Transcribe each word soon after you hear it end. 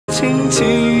清似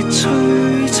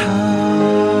璀璨。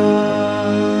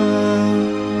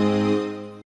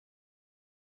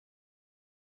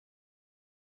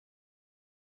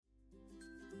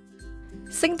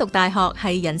升讀大學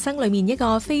係人生裏面一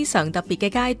個非常特別嘅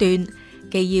階段，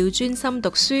既要專心讀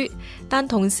書，但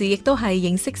同時亦都係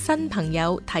認識新朋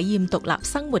友、體驗獨立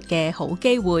生活嘅好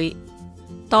機會。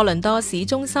多倫多市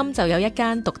中心就有一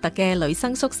間獨特嘅女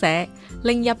生宿舍，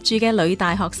令入住嘅女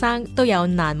大學生都有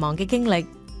難忘嘅經歷。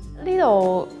呢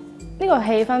度呢個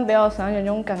氣氛比我想象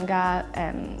中更加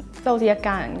即好似一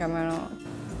家人咁樣咯。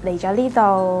嚟咗呢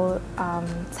度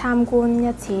參觀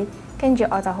一次，跟住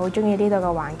我就好中意呢度嘅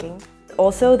環境。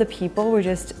Also, the people were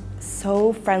just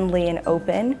so friendly and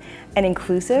open and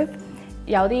inclusive.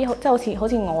 有啲即係好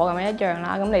似我咁樣一樣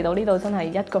啦，咁嚟到呢度真係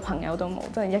一個朋友都冇，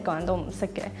真係一個人都唔識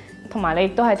嘅。同埋你亦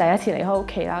都係第一次離開屋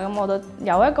企啦，咁我覺得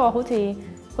有一個好似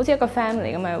一個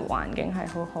family 咁嘅環境係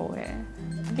好好嘅。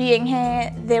Being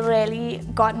here, they really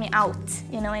got me out,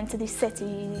 into the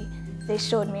city. They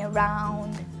showed me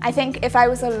around. I think if I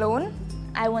was alone,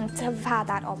 I wouldn't have had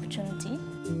that opportunity.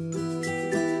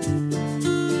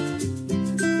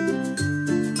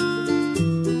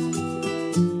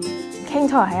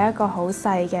 Kintore 係一個好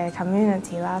細嘅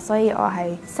community 啦，所以我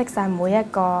係識晒每一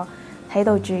個喺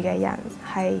度住嘅人，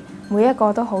係每一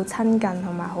個都好親近，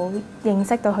同埋好認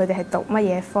識到佢哋係讀乜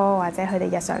嘢科，或者佢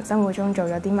哋日常生活中做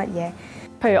咗啲乜嘢。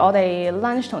譬如我哋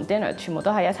lunch 同 dinner 全部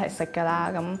都係一齊食㗎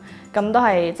啦，咁都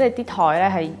係即係啲台咧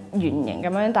係圓形咁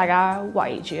樣，大家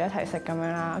圍住一齊食咁樣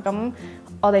啦。咁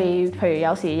我哋譬如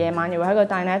有時夜晚又會喺個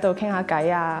dinner 度傾下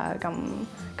偈啊，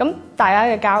咁大家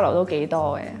嘅交流都幾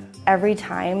多嘅。Every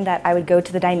time that I would go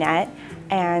to the dinette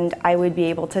and I would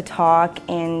be able to talk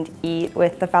and eat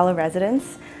with the fellow residents,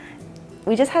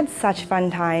 we just had such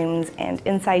fun times and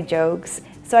inside jokes.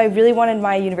 So I really wanted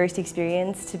my university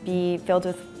experience to be filled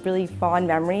with really fond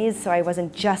memories, so I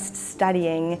wasn't just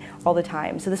studying all the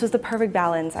time. So this was the perfect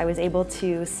balance. I was able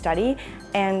to study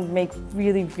and make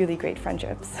really, really great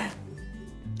friendships.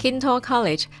 Kintore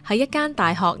College 係一間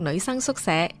大學女生宿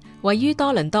舍，位於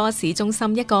多倫多市中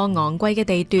心一個昂貴嘅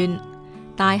地段。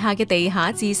大廈嘅地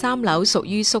下至3樓屬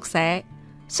於宿舍，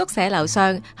宿舍樓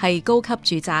上係高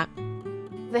級住宅。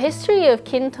The history of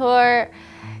Kintore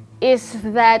is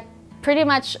that pretty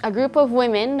much a group of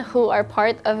women who are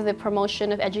part of the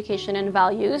promotion of education and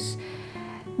values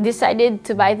decided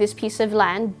to buy this piece of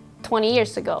land 20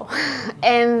 years ago.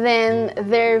 And then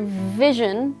their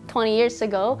vision 20 years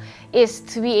ago is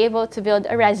to be able to build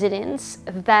a residence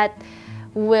that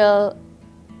will,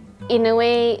 in a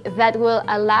way, that will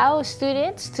allow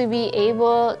students to be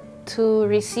able to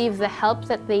receive the help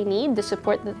that they need, the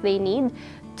support that they need,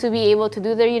 to be able to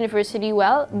do their university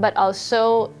well, but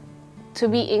also to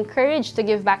be encouraged to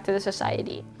give back to the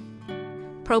society.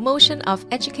 Promotion of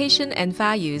Education and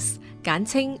Values 簡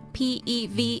稱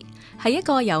PEV 係一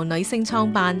個由女性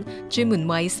創辦，專門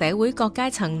為社會各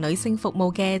階層女性服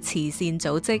務嘅慈善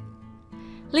組織。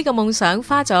呢個夢想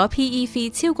花咗 PEV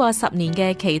超過10年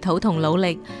嘅祈禱同努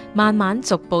力，慢慢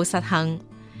逐步實行。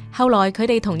後來佢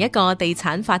哋同一個地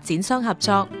產發展商合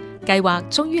作，計劃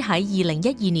終於喺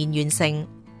2012年完成。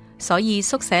所以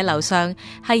宿舍樓上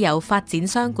係由發展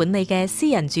商管理嘅私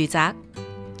人住宅。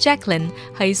Jacqueline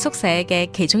係宿舍嘅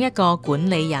其中一個管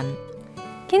理人。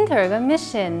Kintore 嘅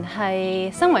mission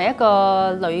係身為一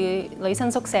個女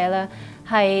生宿舍咧，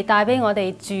係帶俾我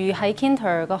哋住喺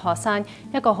Kintore 嘅學生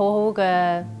一個好好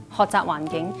嘅學習環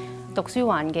境、讀書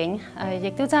環境，亦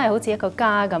都真係好似一個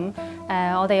家咁。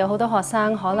我哋有好多學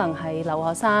生可能係留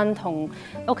學生，同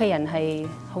屋企人係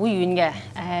好遠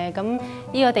嘅。咁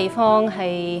呢個地方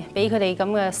係俾佢哋咁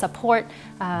嘅 support，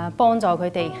幫助佢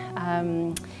哋，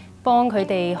幫佢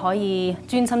哋可以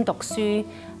專心讀書。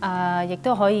亦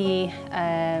都可以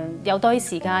有多啲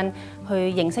時間去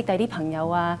認識第啲朋友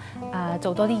啊，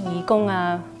做多啲義工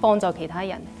啊，幫助其他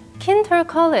人。Kintore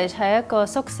College 係一個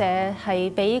宿舍，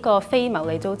係俾個非牟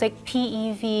利組織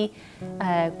PEV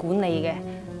管理嘅。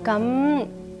咁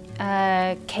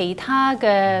其他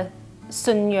嘅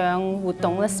信仰活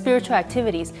動咧 ，spiritual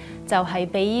activities 就係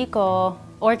俾呢個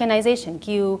organisation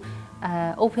叫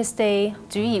Opus Dei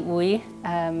主業會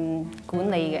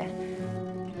管理嘅。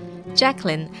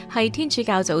Jacqueline 係天主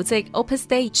教組織 Opus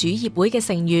Dei 主業會嘅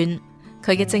成員，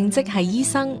佢嘅正職係醫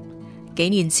生。幾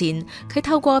年前，佢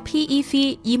透過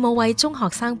PEV 義務為中學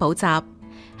生補習，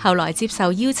後來接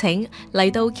受邀請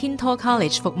嚟到 Kintore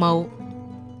College 服務。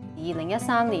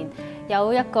2013年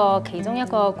有其中一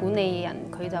個管理人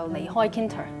佢就離開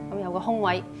Kintore， 咁有個空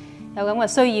位，有咁嘅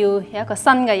需要，有一個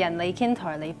新嘅人嚟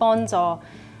Kintore嚟幫助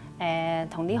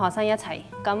同啲學生一齊。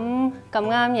咁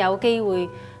啱有機會。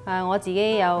我自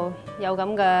己有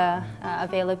咁嘅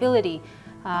availability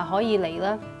可以嚟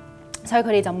啦，所以佢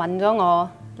哋就問咗我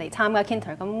嚟參加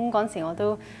Kintore。咁嗰陣時我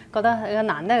都覺得係個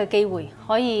難得嘅機會，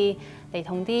可以嚟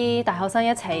同啲大學生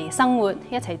一齊生活、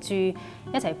一齊住、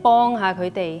一齊幫下佢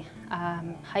哋。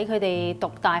喺佢哋讀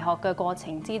大學嘅過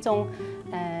程之中，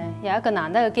有一個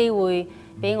難得嘅機會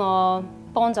俾我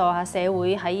幫助下社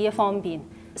會喺呢一方面。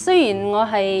雖然我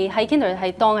係喺 Kintore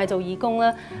係當係做義工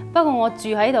啦，不過我住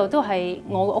喺度都係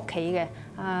我個屋企嘅。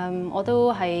我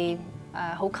都係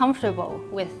好 comfortable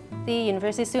with 啲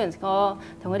university students， 我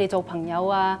同佢哋做朋友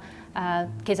啊。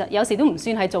其實有時都唔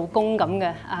算係做工咁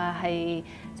嘅，係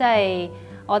即係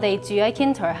我哋住喺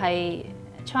Kintore 係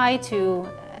try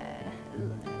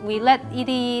to。We let 呢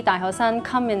啲大學生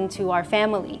come into our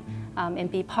family and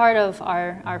be part of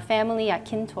our family at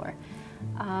Kintore。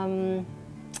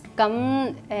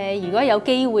如果有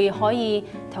機會可以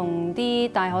同啲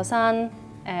大學生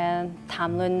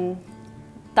談論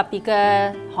特別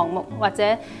嘅項目，或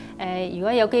者如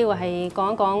果有機會係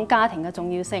講一講家庭嘅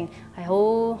重要性，係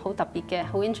好特別嘅，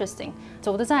好 interesting，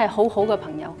 做得真係好好嘅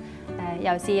朋友。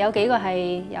尤其是有幾個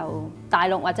係由大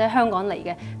陸或者香港嚟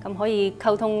嘅，咁可以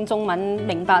溝通中文，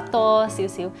明白多少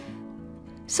少。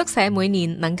宿舍每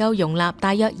年能夠容納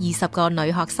大約20個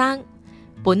女學生，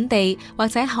本地或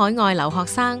者海外留學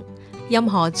生，任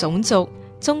何種族、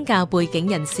宗教背景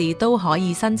人士都可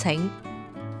以申請。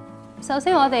首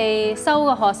先我哋收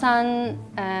嘅學生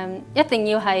一定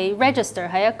要係 register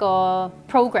喺一個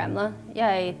program 啦，因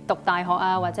為讀大學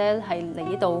啊，或者係嚟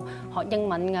呢度學英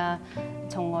文㗎。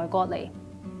從外國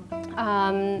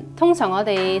嚟，通常我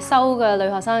哋收嘅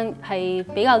女學生係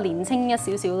比較年輕一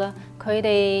少少啦，佢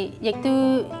哋亦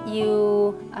都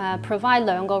要provide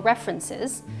 2個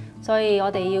references， 所以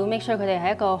我哋要 make sure 佢哋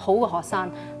係一個好嘅學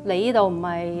生，嚟呢度唔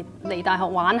係嚟大學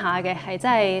玩下嘅，係真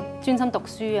係專心讀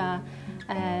書啊。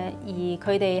而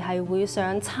佢哋係會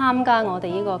想參加我哋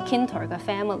呢個 Kintore 嘅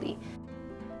family。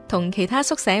同其他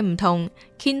宿舍唔同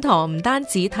 ，Kintore 唔單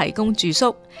止提供住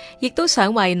宿，亦都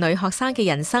想為女學生嘅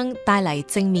人生帶嚟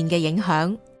正面嘅影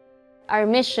響。Our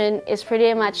mission is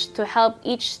pretty much to help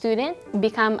each student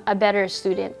become a better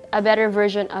student, a better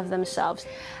version of themselves.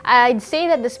 I'd say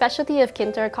that the specialty of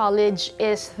Kintore College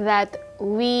is that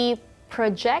we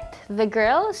project the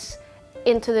girls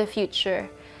into the future.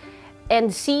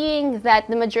 And seeing that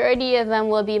the majority of them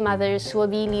will be mothers, will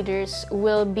be leaders,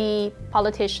 will be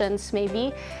politicians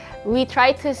maybe, we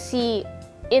try to see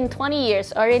in 20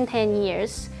 years or in 10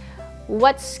 years,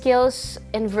 what skills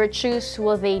and virtues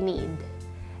will they need?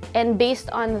 And based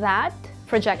on that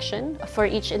projection for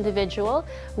each individual,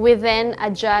 we then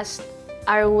adjust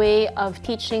our way of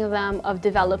teaching them, of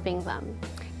developing them.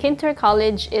 Kintore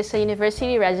College is a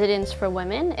university residence for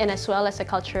women and as well as a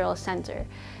cultural center.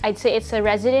 I'd say it's a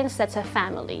residence that's a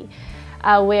family,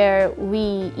 where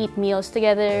we eat meals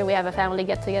together, we have a family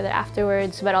get-together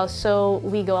afterwards, but also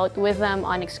we go out with them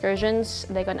on excursions,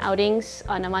 like on outings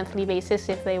on a monthly basis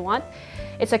if they want.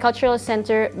 It's a cultural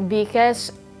center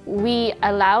because we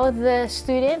allow the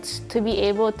students to be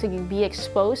able to be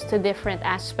exposed to different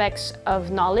aspects of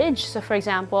knowledge. So for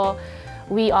example,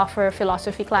 we offer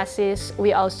philosophy classes,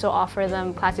 we also offer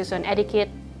them classes on etiquette,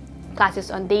 classes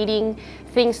on dating,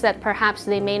 things that perhaps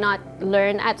they may not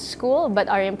learn at school but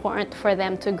are important for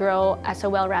them to grow as a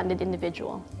well-rounded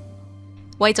individual.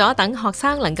 為咗等學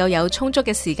生能夠有充足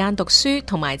嘅時間讀書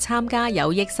同埋參加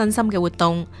有益身心嘅活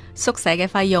動，宿舍嘅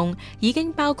費用已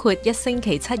經包括1星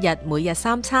期7日每日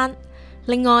3餐，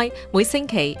另外每星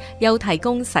期又提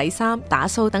供洗衫、打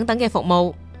掃等等嘅服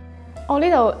務。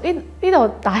呢度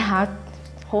大廈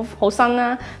好新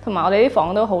啦，同埋我哋啲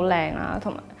房都好靚啦，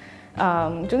同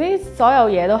埋總之所有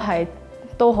嘢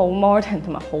都好 modern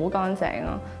同埋好乾淨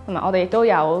咯，同埋我哋亦都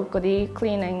有嗰啲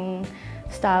cleaning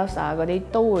staffs 啊，嗰啲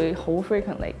都會好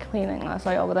frequently cleaning 啦，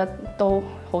所以我覺得都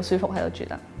好舒服喺度住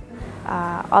得。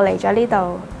我嚟咗呢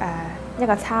度一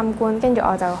個參觀，跟住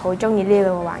我就好中意呢度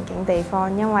嘅環境地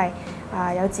方，因為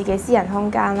有自己私人空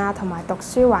間啦，同埋讀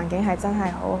書環境係真係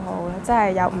好好嘅，即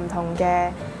係有唔同嘅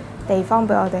地方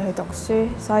俾我哋去讀書，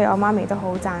所以我媽咪都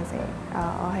好贊成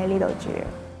我喺呢度住。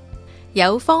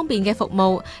有方便嘅服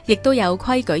務，亦都有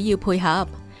規矩要配合，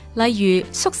例如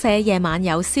宿舍夜晚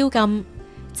有宵禁，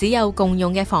只有共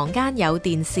用嘅房間有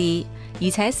電視，而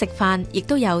且食飯亦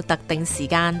都有特定時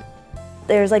間。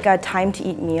There's like a time to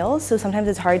eat meals, so sometimes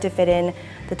it's hard to fit in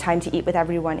the time to eat with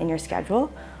everyone in your schedule.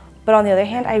 But on the other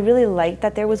hand, I really liked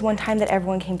that there was one time that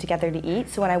everyone came together to eat,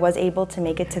 so when I was able to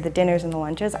make it to the dinners and the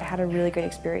lunches, I had a really great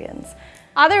experience.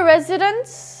 Other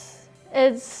residents,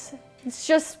 it's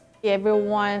just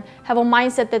everyone have a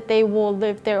mindset that they will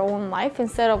live their own life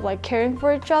instead of like caring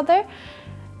for each other.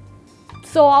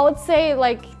 So I would say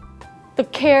like the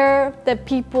care that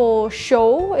people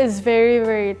show is very,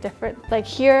 very different. Like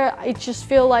here, I just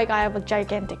feel like I have a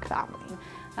gigantic family.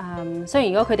 雖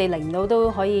然如果佢哋嚟唔到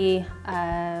都可以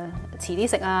遲啲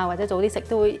食啊，或者早啲食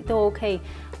都 OK。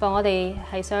不過我哋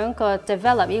係想個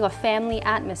develop 呢個 family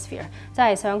atmosphere， 即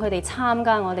係想佢哋參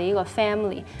加我哋呢個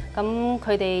family。咁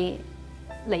佢哋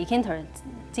嚟 Kintore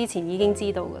之前已經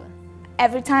知道㗎啦。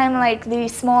Every time like these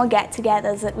small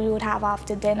get-togethers that we would have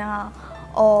after dinner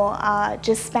or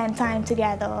just spend time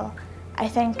together, I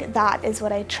think that is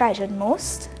what I treasured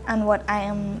most and what I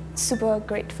am super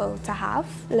grateful to have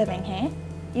living here.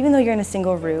 Even though you're in a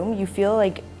single room, you feel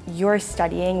like you're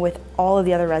studying with all of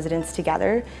the other residents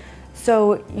together,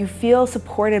 so you feel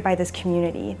supported by this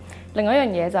community. 另外一樣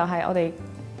嘢就係我哋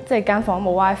即係間房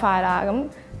冇 WiFi 啦，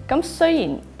咁雖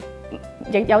然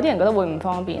亦有啲人覺得會唔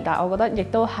方便，但係我覺得亦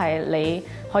都係你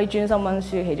可以專心溫書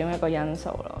其中一個因素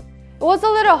咯。It was a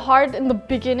little hard in the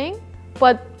beginning,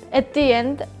 but at the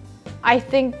end, I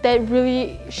think that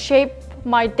really shaped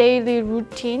my daily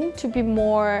routine to be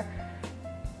more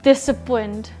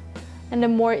disciplined and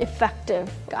then more effective.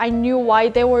 I knew why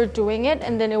they were doing it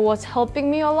and then it was helping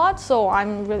me a lot, so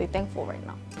I'm really thankful right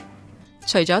now.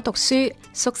 除咗讀書，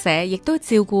宿舍亦都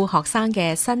照顧學生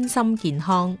嘅身心健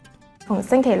康。逢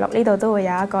星期六呢度都會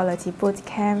有一個類似 boot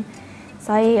camp，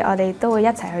 所以我哋都會一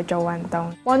齊去做運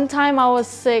動。One time I was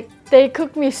sick, they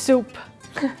cooked me soup.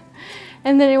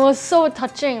 And then it was so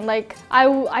touching, like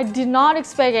I did not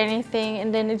expect anything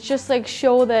and then it just like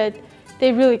showed that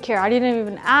they really care. I didn't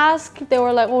even ask. They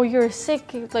were like, oh, you're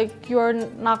sick, like you're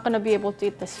not gonna be able to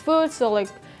eat this food. So like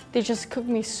they just cook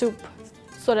me soup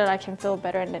so that I can feel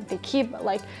better. And then they keep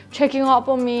like checking up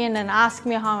on me and then ask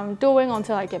me how I'm doing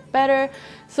until I get better.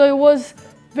 So it was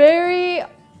very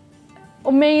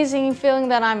amazing feeling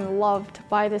that I'm loved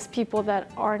by these people that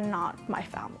are not my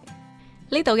family.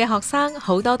 呢度嘅學生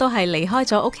好多都係離開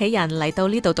咗屋企人嚟到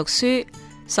呢度讀書，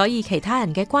所以其他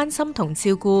人嘅關心同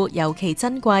照顧尤其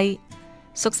珍貴。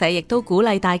宿舍亦都鼓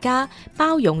勵大家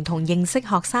包容同認識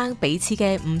學生彼此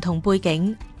嘅唔同背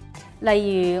景。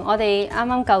例如我哋啱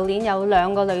啱舊年有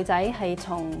2個女仔係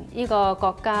從呢個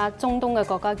國家中東嘅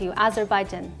國家叫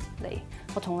Azerbaijan 嚟，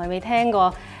我從來未聽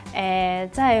過，真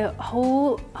係好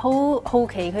好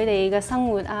奇佢哋嘅生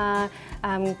活啊！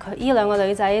呢2個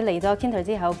女仔嚟咗 Kintore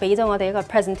之後，俾咗我哋一個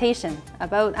presentation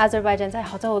about Azerbaijan， 真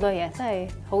係學咗好多嘢，真係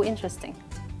好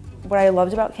interesting。What I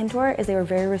loved about Kintore is they were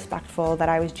very respectful that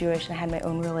I was Jewish and I had my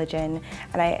own religion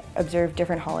and I observed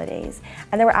different holidays.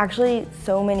 And there were actually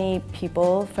so many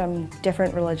people from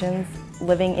different religions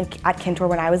living at Kintore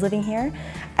when I was living here.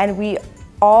 And we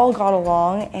all got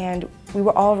along and we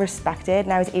were all respected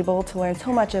and I was able to learn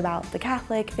so much about the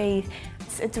Catholic faith.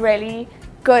 It's really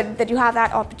good that you have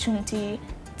that opportunity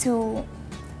to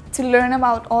learn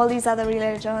about all these other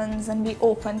religions and be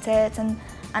open to it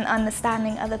and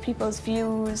understanding other people's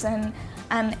views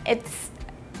and it's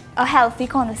a healthy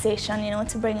conversation, you know,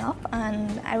 to bring up and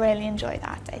I really enjoy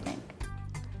that, I think.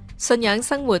 信仰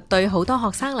生活對好多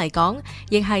學生嚟講，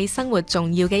亦係生活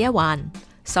重要嘅一環。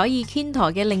所以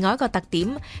Kintore 嘅另外一個特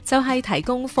點就係提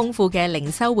供豐富嘅靈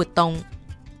修活動。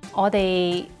我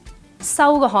哋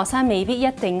收嘅學生未必一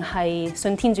定係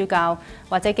信天主教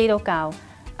或者基督教，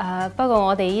不過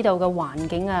我哋呢度嘅環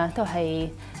境啊，都係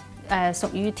屬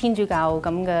於天主教咁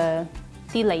嘅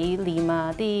啲理念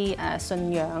啊，啲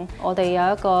信仰。我哋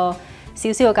有一個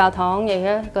小小嘅教堂，亦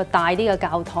有一個大啲嘅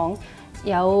教堂，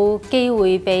有機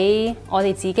會俾我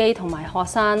哋自己同埋學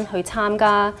生去參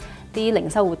加啲靈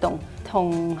修活動，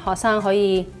同學生可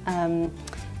以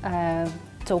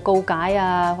做告解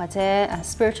啊，或者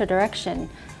spiritual direction。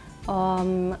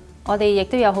我哋亦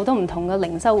都有好多唔同嘅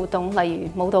靈修活動，例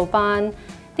如舞蹈班。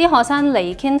啲學生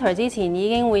嚟 Kintore 之前已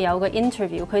經會有個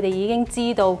interview， 佢哋已經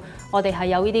知道我哋係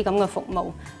有呢啲咁嘅服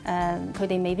務，佢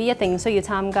哋未必一定需要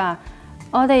參加。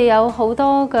我哋有好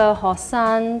多嘅學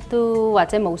生都或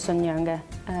者冇信仰嘅，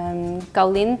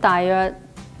舊年大約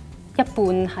一半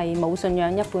係冇信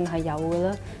仰，一半係有嘅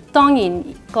啦。當然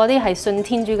嗰啲係信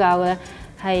天主教嘅，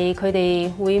係佢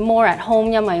哋會 more at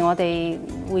home， 因為我哋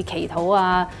會祈禱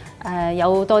啊，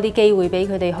有多啲機會俾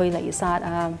佢哋去彌撒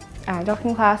啊。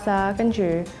Jogging class 啦，跟住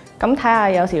咁睇下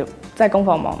有時即係功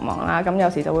課忙唔忙啦，咁有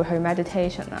時就會去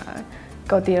meditation 啊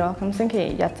嗰啲咯。咁星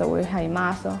期日就會係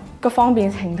mass 咯。個方便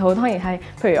程度當然係，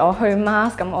譬如我去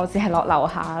mass 咁，我只係落樓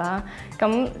下啦。咁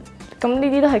呢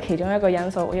啲都係其中一個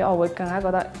因素，因為我會更加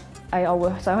覺得我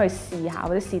會想去試下或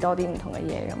者試多啲唔同嘅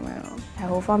嘢咁樣咯。係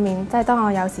好方便，即係當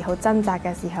我有時好掙扎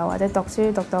嘅時候，或者讀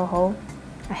書讀到好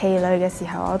氣餒嘅時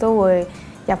候，我都會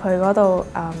入去嗰度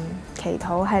祈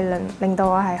禱係令到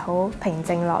我係好平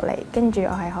靜落嚟，跟住我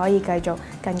係可以繼續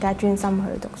更加專心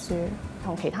去讀書。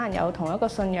同其他人有同一個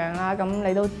信仰啦，咁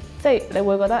你都即係你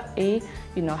會覺得，咦，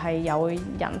原來係有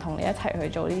人同你一齊去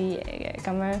做呢啲嘢嘅，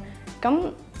咁樣，咁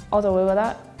我就會覺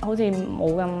得好似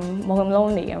冇咁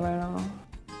lonely 咁樣咯。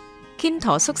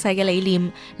Kintore 宿舍嘅理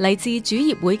念嚟自主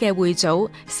業會嘅會祖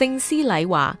聖施禮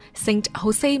華 Saint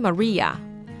Jose Maria，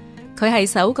 佢係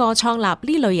首個創立呢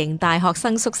類型大學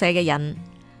生宿舍嘅人。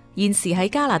現時喺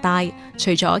加拿大，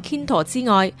除咗 Kintore 之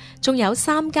外，仲有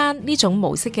3間呢種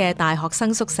模式嘅大學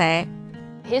生宿舍。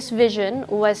His vision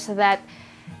was that,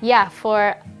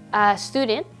 for a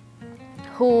student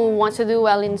who wants to do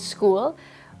well in school,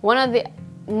 one of the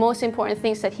most important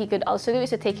things that he could also do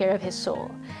is to take care of his soul.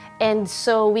 And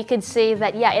so we could say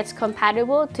that, it's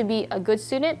compatible to be a good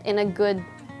student and a good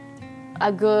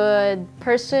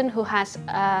person who has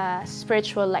a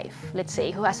spiritual life, let's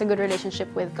say, who has a good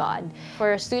relationship with God.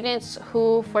 For students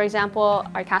who, for example,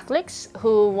 are Catholics,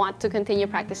 who want to continue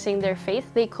practicing their faith,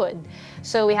 they could.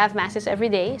 So we have masses every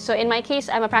day. So in my case,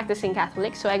 I'm a practicing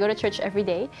Catholic, so I go to church every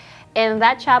day. And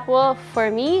that chapel, for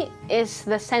me, is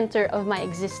the center of my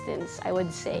existence, I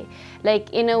would say. Like,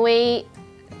 in a way,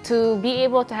 to be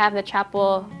able to have the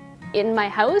chapel in my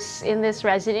house, in this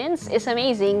residence, is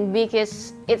amazing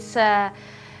because it's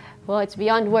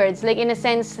beyond words. Like, in a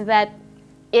sense that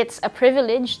it's a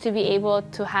privilege to be able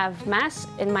to have Mass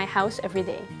in my house every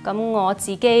day. 咁我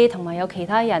自己同埋有其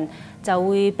他人就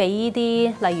會俾呢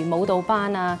啲例如舞蹈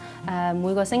班啊，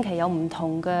每個星期有唔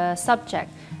同嘅 subject，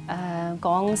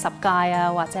講十戒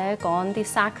啊，或者講啲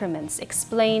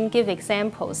sacraments，explain，give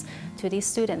examples to 啲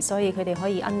students， 所以佢哋可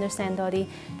以 understand 多啲。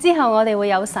之後我哋會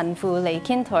有神父嚟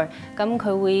Kintore， 咁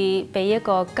佢會俾一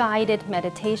個 guided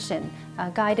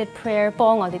meditation。guided prayer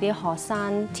幫我哋啲學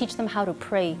生 teach them how to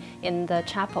pray in the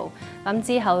chapel。咁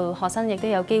之後學生亦都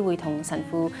有機會同神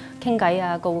父傾偈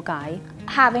啊、告解。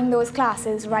Having those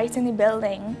classes right in the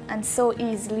building and so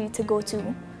easily to go to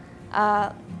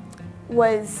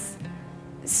was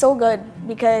so good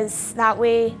because that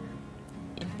way,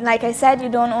 like I said, you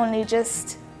don't only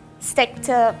just stick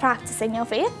to practicing your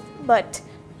faith, but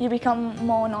you become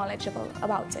more knowledgeable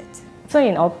about it.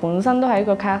 雖然我本身都係一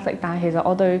個 Catholic， 但係其實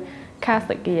我對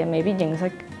Catholic 嘅嘢未必認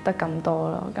識得咁多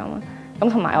咯，咁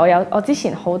同埋我之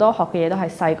前好多學嘅嘢都係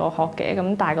細個學嘅，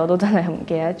咁大個都真係唔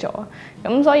記得咗，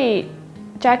咁所以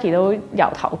Jackie 都由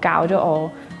頭教咗我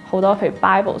好多譬如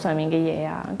Bible 上面嘅嘢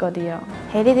啊嗰啲咯。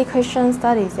喺呢啲 Christian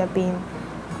Studies 入邊，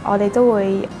我哋都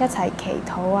會一齊祈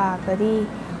禱啊嗰啲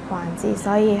環節，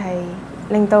所以係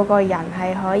令到個人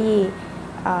係可以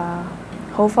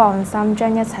好放心，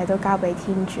將一切都交俾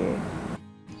天主。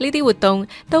呢啲活動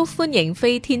都歡迎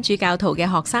非天主教徒嘅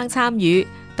學生參與，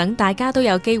等大家都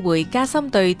有機會加深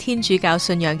對天主教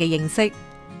信仰嘅認識。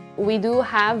We do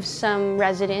have some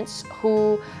residents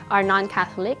who are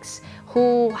non-Catholics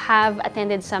who have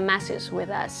attended some masses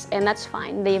with us, and that's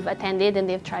fine. They've attended and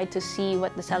they've tried to see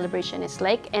what the celebration is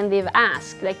like, and they've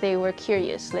asked, like they were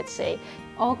curious, let's say.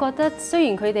 我覺得雖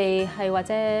然佢哋係或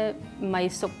者唔係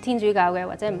屬天主教嘅，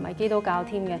或者唔係基督教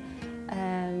添嘅，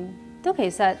都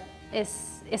其實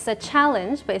It's a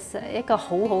challenge， but it's 一個好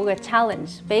好嘅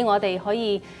challenge， 俾我哋可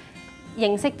以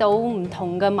認識到唔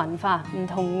同嘅文化、唔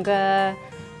同嘅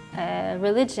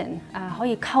religion， 可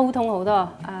以溝通好多。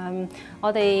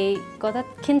我哋覺得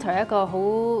Kintore 係一個好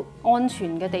安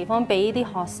全嘅地方，俾啲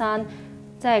學生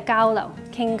即係交流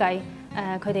傾偈。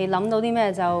佢哋諗到啲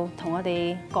咩就同我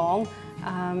哋講，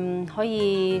可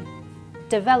以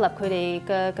develop 佢哋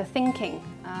嘅 thinking，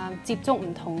 接觸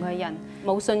唔同嘅人。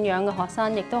冇信仰嘅學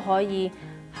生亦都可以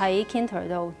喺 Kintore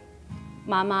度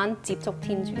慢慢接觸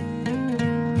天主。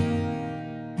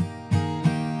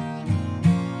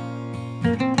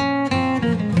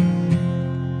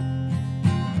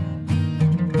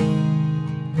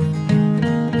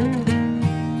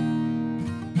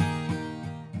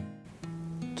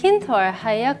Kintore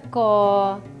係一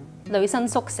個女生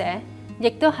宿舍，亦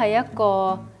都係一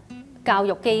個教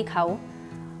育機構。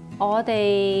我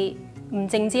哋唔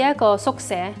淨止一個宿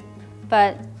舍，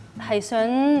但係想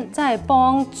即係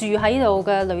幫住喺度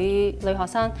嘅女學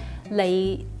生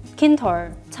嚟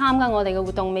Kintore 參加我哋嘅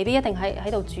活動，未必一定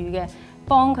喺度住嘅，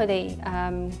幫佢哋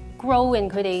grow in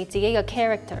佢哋自己嘅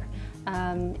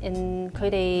character，in 佢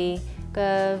哋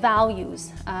嘅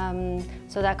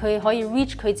values，so that 佢可以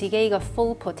reach 佢自己嘅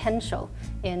full potential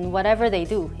in whatever they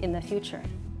do in the future。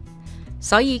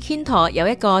所以 Kintore 有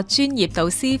一個專業導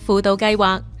師輔導計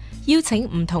劃。邀請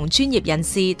唔同專業人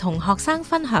士同學生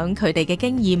分享佢哋嘅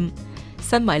經驗。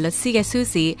身為律師嘅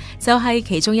Susie 就係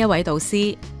其中一位導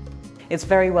師。It's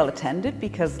very well attended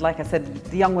because, like I said,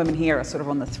 the young women here are sort of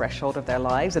on the threshold of their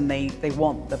lives, and they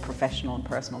want the professional and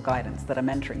personal guidance that a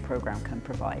mentoring program can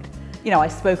provide. You know, I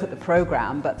spoke at the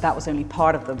program, but that was only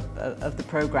part of the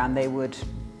program. They would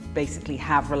basically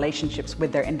have relationships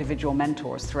with their individual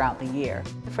mentors throughout the year.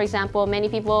 For example,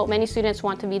 many students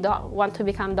want to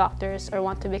become doctors or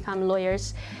want to become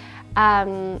lawyers.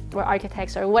 Or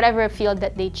architects or whatever field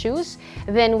that they choose,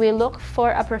 then we look for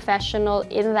a professional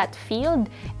in that field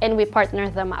and we partner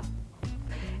them up.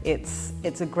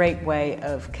 It's a great way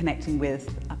of connecting with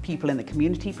people in the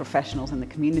community, professionals in the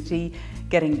community,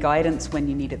 getting guidance when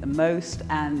you need it the most,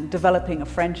 and developing a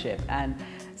friendship. And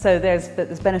so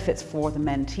there's benefits for the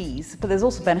mentees, but there's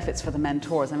also benefits for the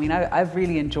mentors. I mean, I've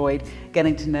really enjoyed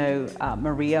getting to know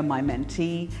Maria, my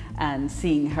mentee, and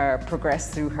seeing her progress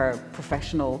through her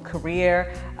professional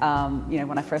career. You know,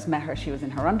 when I first met her, she was in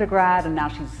her undergrad, and now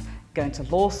she's going to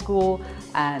law school,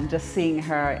 and just seeing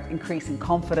her increase in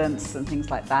confidence and things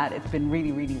like that, it's been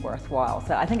really, really worthwhile.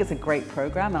 So I think it's a great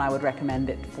program, and I would recommend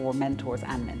it for mentors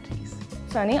and mentees.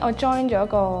 上年我 join 咗一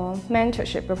個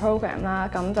mentorship 嘅 program 啦，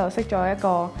咁就識咗一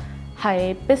個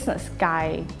係 business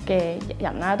界嘅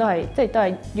人啦，都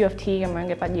係U of T 咁樣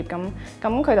嘅畢業，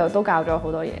咁佢都教咗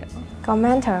好多嘢。個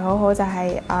mentor 好好就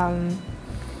係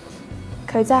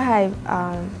佢真係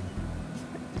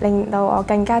令到我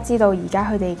更加知道而家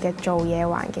佢哋嘅做嘢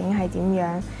環境係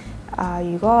點樣。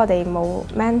如果我哋冇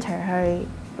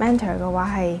mentor 嘅話，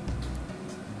係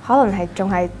可能係仲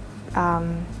係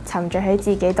沉醉喺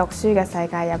自己讀書嘅世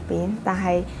界入邊，但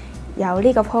係有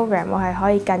呢個 program 我係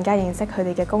可以更加認識佢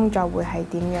哋嘅工作會係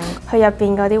點樣。佢入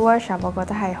邊嗰啲 workshop 我覺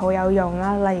得係好有用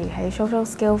啦，例如喺 social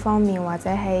skill 方面或者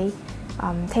喺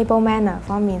table manner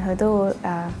方面，佢都會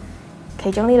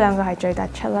其中呢兩個係最突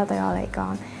出啦，對我嚟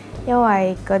講，因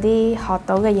為嗰啲學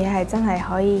到嘅嘢係真係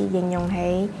可以應用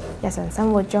喺日常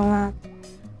生活中啦。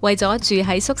為咗住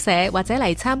喺宿舍或者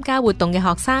嚟參加活動嘅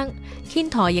學生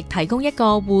，Kintore亦提供一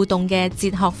個互動嘅哲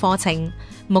學課程，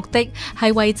目的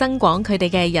係為增廣佢哋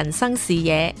嘅人生視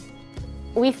野。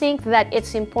We think that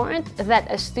it's important that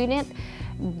a student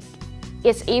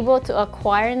is able to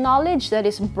acquire knowledge that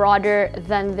is broader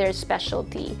than their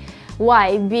specialty.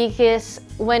 Why? Because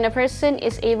when a person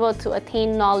is able to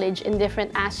attain knowledge in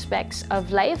different aspects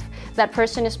of life, that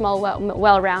person is more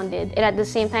well-rounded. And at the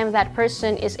same time, that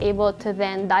person is able to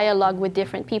then dialogue with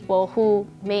different people who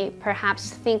may perhaps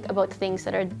think about things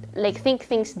that are, think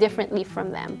things differently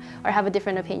from them or have a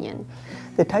different opinion.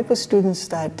 The type of students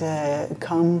that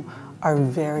come are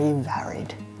very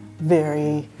varied,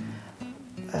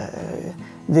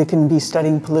 they can be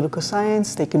studying political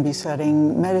science, they can be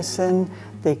studying medicine,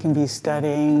 they can be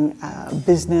studying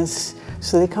business.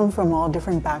 So they come from all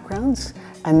different backgrounds,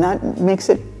 and that makes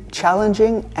it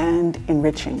challenging and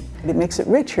enriching. It makes it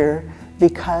richer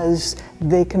because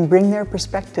they can bring their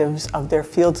perspectives of their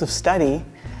fields of study,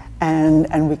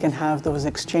 and we can have those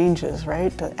exchanges,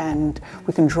 right? And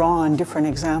we can draw on different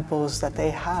examples that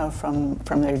they have from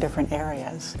their different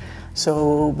areas.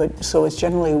 So it's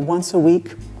generally once a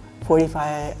week,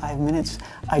 45 minutes.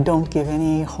 I don't give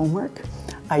any homework.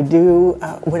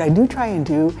 What I do try and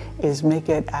do is make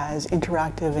it as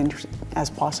interactive as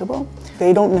possible.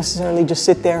 They don't necessarily just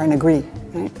sit there and agree,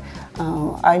 right?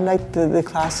 I like the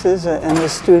classes and the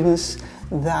students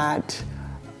that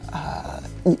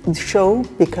show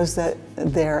because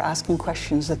they're asking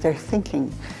questions, that they're thinking.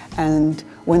 And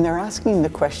when they're asking the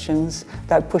questions,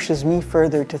 that pushes me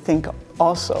further to think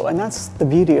also. And that's the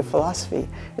beauty of philosophy,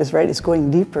 is right, it's going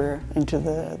deeper into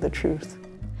the truth.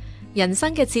 人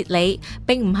生嘅哲理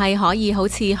並唔係可以好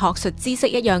似學術知識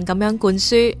一樣咁樣灌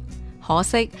輸，可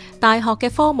惜大學嘅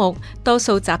科目多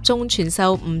數集中傳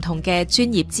授唔同嘅專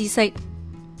業知識。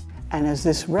And as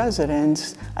this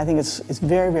residents, I think it's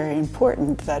very, very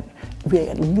important that we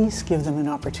at least give them an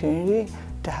opportunity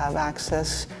to have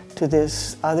access to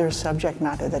this other subject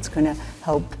matter that's going to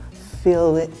help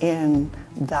fill in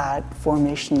that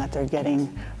formation that they're getting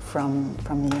from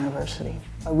the university.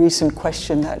 A recent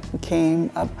question that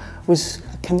came up was,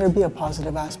 can there be a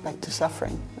positive aspect to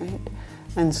suffering, right?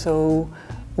 And so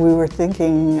we were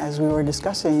thinking, as we were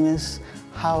discussing this,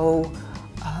 how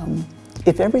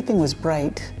if everything was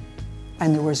bright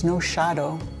and there was no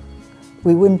shadow,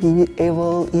 we wouldn't be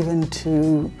able even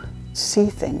to see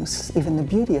things, even the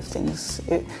beauty of things.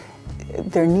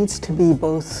 There needs to be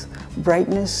both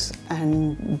brightness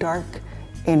and dark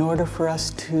in order for us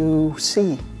to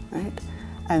see, right?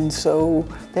 And so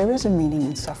there is a meaning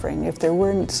in suffering. If there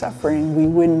weren't suffering, we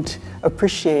wouldn't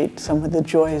appreciate some of the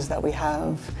joys that we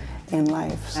have in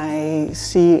life. I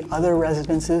see other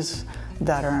residences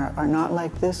that are not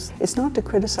like this. It's not to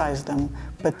criticize them,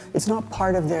 but it's not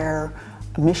part of their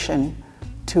mission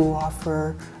to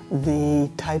offer the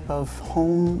type of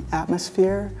home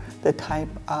atmosphere, the type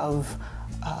of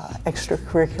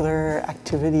extracurricular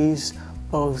activities,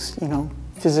 both,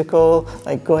 physical,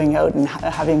 like going out and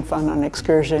having fun on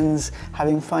excursions,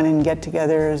 having fun in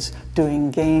get-togethers,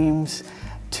 doing games,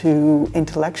 to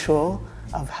intellectual,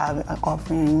 of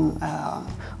offering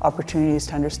opportunities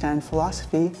to understand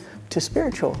philosophy, to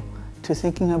spiritual, to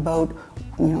thinking about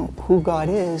who God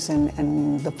is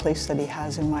and the place that He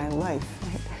has in my life.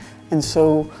 Right? And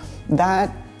so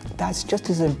that's just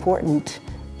as important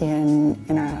in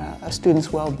a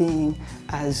student's well-being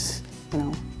as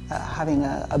having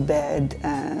a bed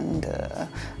and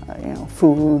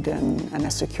food and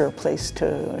a secure place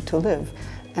to live.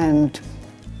 And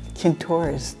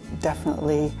Kintore is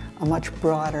definitely a much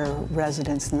broader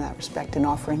residence in that respect in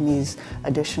offering these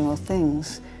additional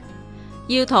things.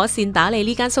 要妥善打理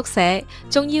呢間宿舍，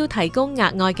仲要提供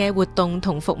額外嘅活動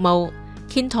同服務。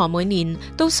Kintore 每年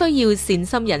都需要善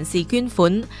心人士捐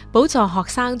款，補助學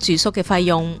生住宿嘅費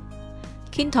用。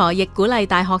Kintore 亦鼓勵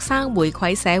大學生回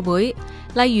饋社會，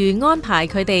例如安排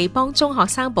佢哋幫中學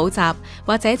生補習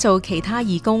或者做其他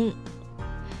義工。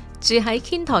住喺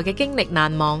Kintore 嘅經歷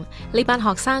難忘，呢班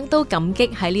學生都感激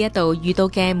喺呢一度遇到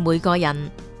嘅每個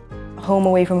人。Home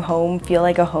away from home, feel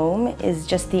like a home is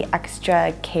just the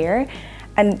extra care,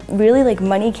 and really like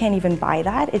money can't even buy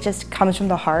that. It just comes from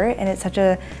the heart, and it's such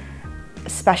a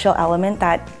special element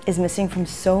that is missing from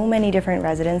so many different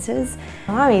residences.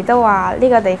 媽咪都話呢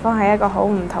個地方係一個好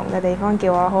唔同嘅地方，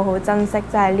叫我好好珍惜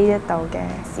即係呢一度嘅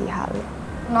時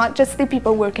刻。Not just the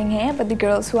people working here, but the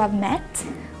girls who I've met,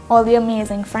 all the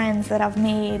amazing friends that I've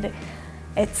made.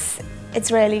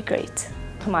 It's really great.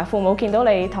 同埋父母見到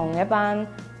你同一班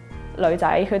女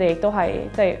仔，佢哋亦都係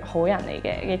即係好人嚟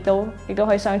嘅，亦都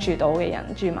可以相處到嘅人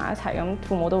住埋一齊，咁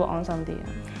父母都會安心啲。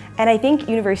And I think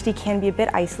university can be a bit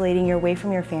isolating. You're away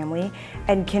from your family,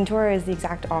 and Kintore is the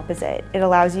exact opposite. It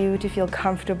allows you to feel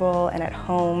comfortable and at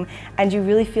home, and you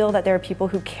really feel that there are people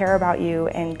who care about you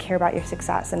and care about your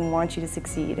success and want you to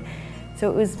succeed. So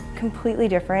it was completely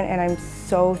different, and I'm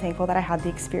so thankful that I had the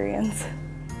experience.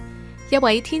 一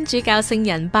位天主教聖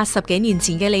人80幾年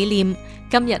前嘅理念，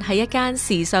今日喺一間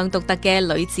時尚獨特嘅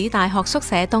女子大學宿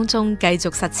舍當中繼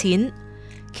續實踐。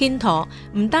Kintore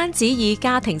唔單止以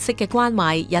家庭式嘅關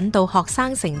懷引導學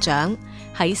生成長，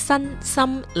喺身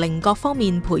心靈各方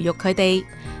面培育佢哋，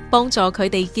幫助佢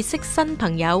哋結識新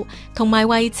朋友，同埋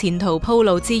為前途鋪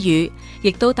路之餘，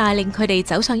亦都帶領佢哋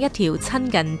走上一條親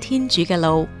近天主嘅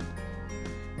路。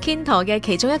Kintore 嘅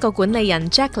其中一個管理人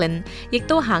Jacqueline 亦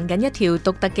都行緊一條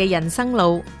獨特嘅人生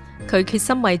路，佢決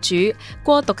心為主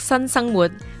過獨身生活，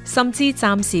甚至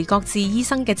暫時擱置醫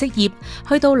生嘅職業，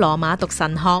去到羅馬讀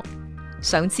神學。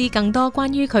想知更多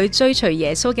關於佢追隨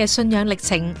耶穌嘅信仰歷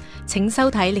程，請收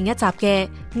睇另一集嘅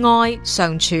愛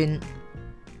常傳。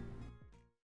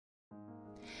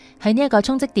喺呢一個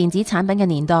充斥電子產品嘅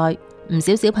年代，唔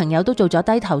少小朋友都做咗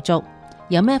低頭族，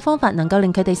有咩方法能夠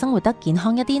令佢哋生活得健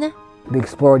康一啲呢？ We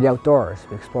explore the outdoors,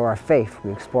 we explore our faith,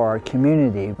 we explore our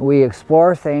community. We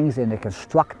explore things in a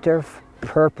constructive,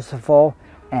 purposeful,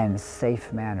 and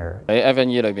safe manner. 喺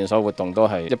FNE 裏邊所有活動都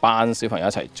係一班小朋友一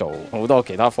齊做，好多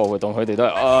其他課活動佢哋都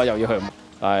係又要去，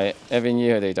但係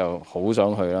FNE 佢哋就好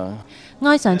想去啦。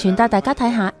愛常傳帶大家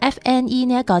睇下 FNE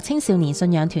呢一個青少年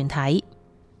信仰團體。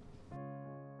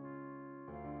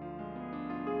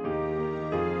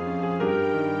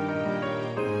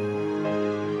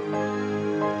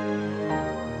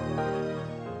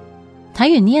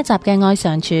睇完呢一集嘅愛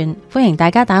常傳，歡迎大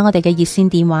家打我哋嘅熱線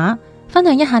電話，分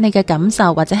享一下你嘅感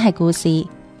受或者係故事。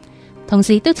同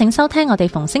時都請收聽我哋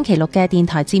逢星期六嘅電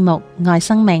台節目《愛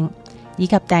生命》，以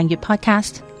及訂閱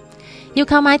Podcast。要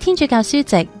購買天主教書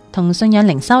籍同信仰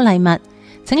靈修禮物，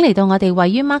請嚟到我哋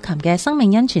位於 Markham 嘅生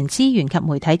命恩泉資源及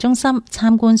媒體中心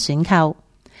參觀選購。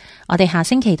我哋下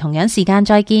星期同樣時間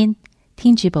再見，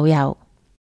天主保佑。